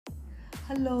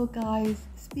Hello guys,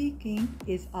 speaking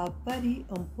is a very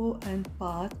important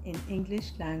part in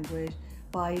English language.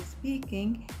 By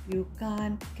speaking, you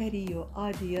can carry your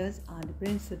ideas and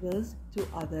principles to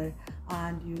others,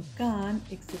 and you can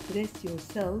express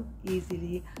yourself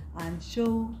easily and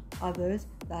show others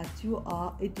that you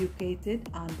are educated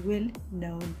and well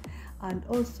known. And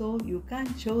also you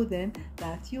can show them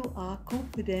that you are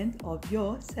confident of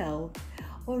yourself.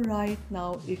 Alright,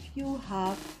 now if you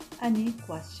have any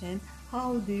question,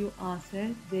 how do you answer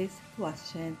this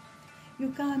question? You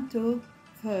can talk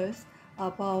first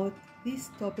about this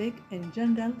topic in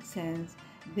general sense.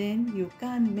 Then you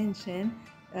can mention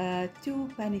two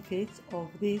benefits of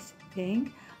this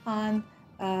thing, and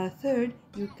third,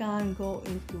 you can go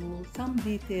into some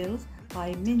details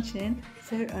by mentioning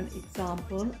certain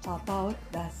example about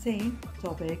the same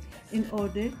topic in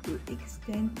order to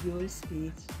extend your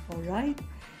speech. Alright,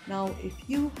 now if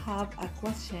you have a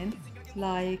question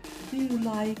like, do you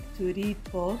like to read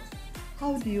books?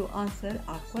 How do you answer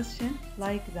a question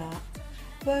like that?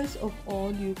 First of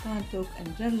all, you can talk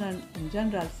in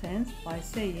general sense by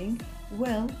saying,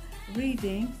 well,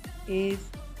 reading is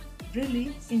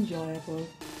really enjoyable.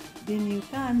 Then you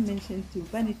can mention two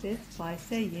benefits by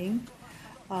saying,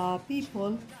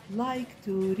 people like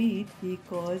to read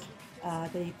because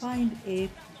they find it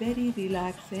very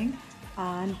relaxing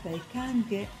and they can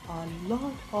get a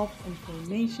lot of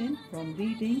information from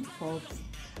reading books.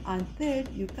 And third,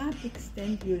 you can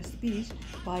extend your speech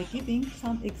by giving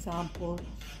some example.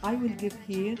 I will give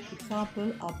here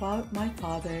example about my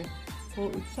father. For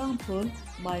example,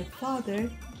 my father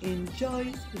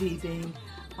enjoys reading,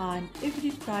 and every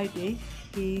Friday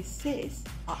he sits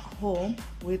at home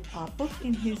with a book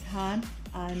in his hand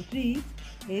and reads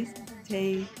his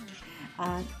tale.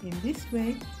 And in this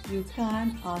way you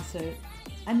can answer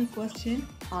any question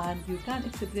and you can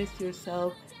express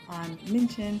yourself and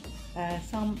mention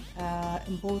some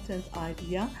important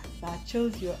idea that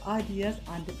shows your ideas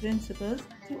and the principles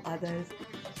to others.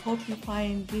 Hope you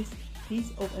find this piece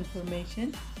of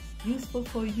information useful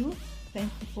for you.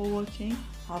 Thank you for watching.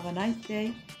 Have a nice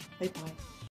day. Bye bye.